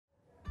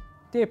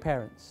Dear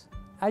parents,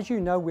 as you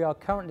know, we are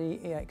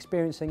currently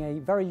experiencing a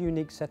very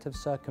unique set of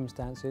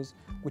circumstances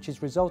which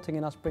is resulting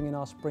in us bringing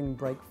our spring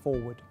break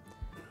forward.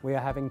 We are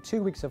having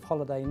 2 weeks of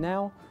holiday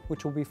now,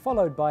 which will be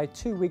followed by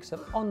 2 weeks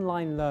of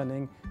online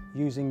learning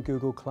using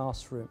Google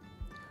Classroom.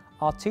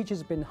 Our teachers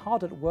have been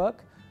hard at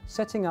work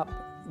setting up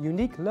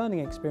unique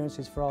learning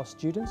experiences for our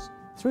students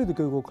through the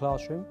Google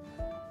Classroom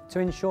to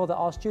ensure that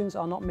our students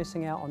are not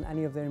missing out on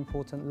any of their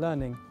important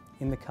learning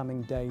in the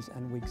coming days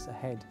and weeks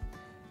ahead.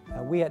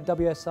 We at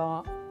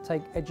WSR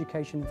take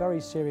education very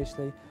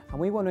seriously, and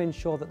we want to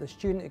ensure that the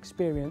student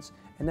experience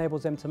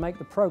enables them to make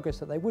the progress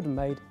that they would have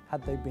made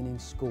had they been in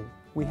school.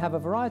 We have a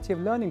variety of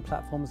learning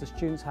platforms the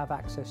students have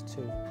access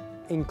to,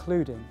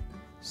 including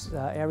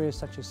areas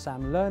such as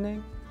SAM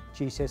Learning,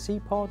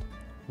 GCSE Pod,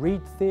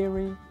 Read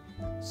Theory,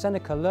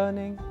 Seneca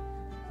Learning,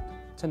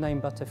 to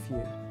name but a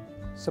few.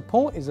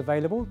 Support is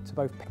available to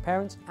both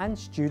parents and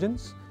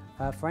students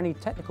for any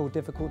technical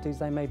difficulties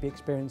they may be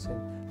experiencing,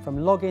 from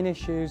login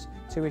issues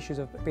to issues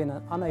of being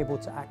unable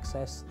to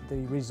access the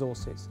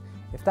resources.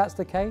 If that's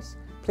the case,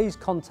 please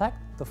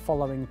contact the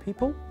following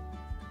people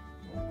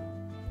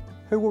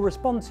who will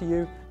respond to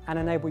you and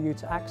enable you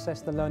to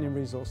access the learning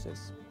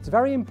resources. It's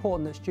very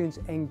important that students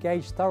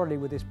engage thoroughly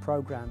with this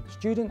program.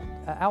 Student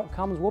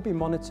outcomes will be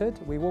monitored.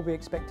 We will be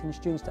expecting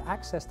students to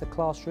access the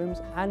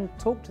classrooms and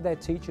talk to their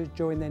teachers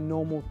during their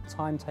normal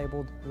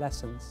timetabled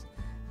lessons.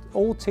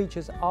 All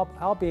teachers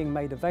are being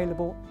made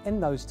available in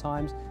those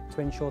times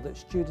to ensure that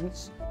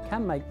students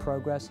can make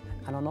progress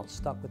and are not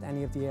stuck with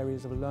any of the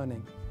areas of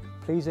learning.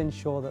 Please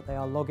ensure that they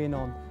are logging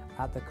on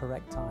at the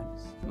correct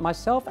times.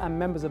 Myself and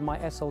members of my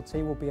SL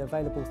team will be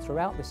available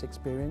throughout this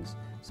experience,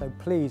 so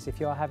please, if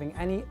you are having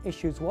any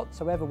issues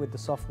whatsoever with the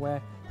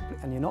software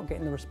and you're not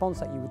getting the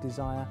response that you would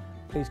desire,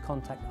 please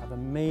contact either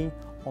me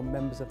or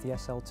members of the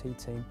SLT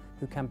team,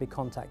 who can be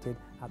contacted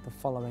at the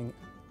following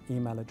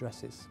email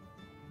addresses.